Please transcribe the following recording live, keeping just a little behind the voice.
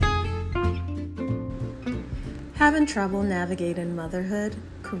Having trouble navigating motherhood,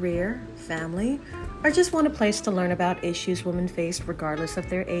 career, family, or just want a place to learn about issues women face regardless of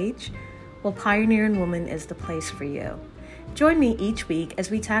their age? Well, Pioneering Woman is the place for you. Join me each week as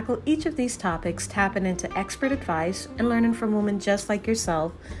we tackle each of these topics, tapping into expert advice and learning from women just like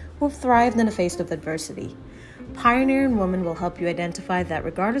yourself who have thrived in the face of adversity. Pioneering Woman will help you identify that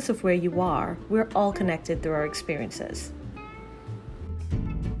regardless of where you are, we're all connected through our experiences.